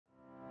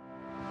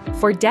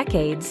For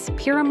decades,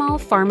 Piramal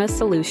Pharma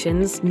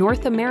Solutions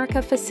North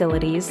America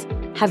facilities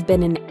have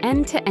been an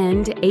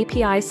end-to-end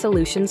API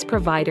solutions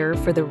provider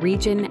for the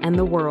region and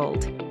the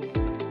world.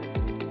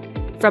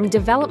 From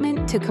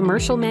development to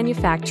commercial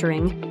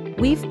manufacturing,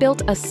 we've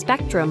built a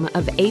spectrum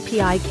of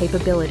API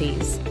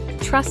capabilities,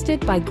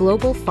 trusted by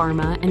global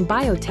pharma and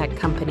biotech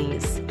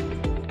companies.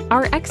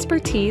 Our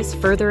expertise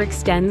further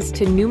extends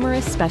to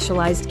numerous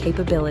specialized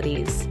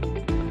capabilities.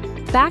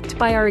 Backed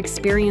by our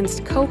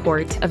experienced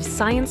cohort of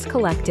Science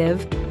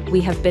Collective,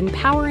 we have been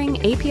powering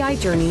API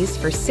journeys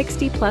for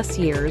 60+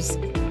 years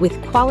with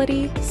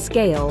quality,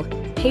 scale,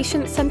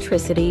 patient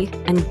centricity,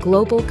 and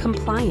global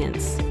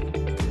compliance.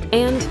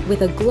 And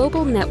with a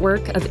global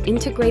network of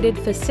integrated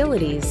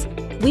facilities,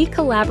 we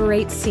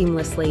collaborate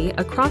seamlessly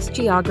across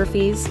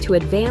geographies to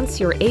advance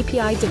your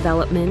API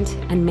development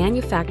and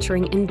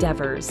manufacturing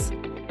endeavors.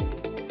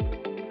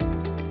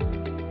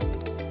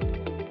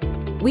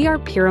 We are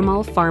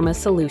Piramal Pharma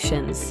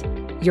Solutions,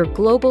 your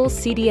global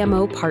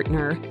CDMO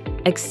partner,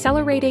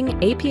 accelerating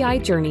API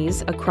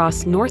journeys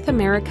across North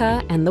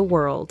America and the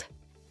world.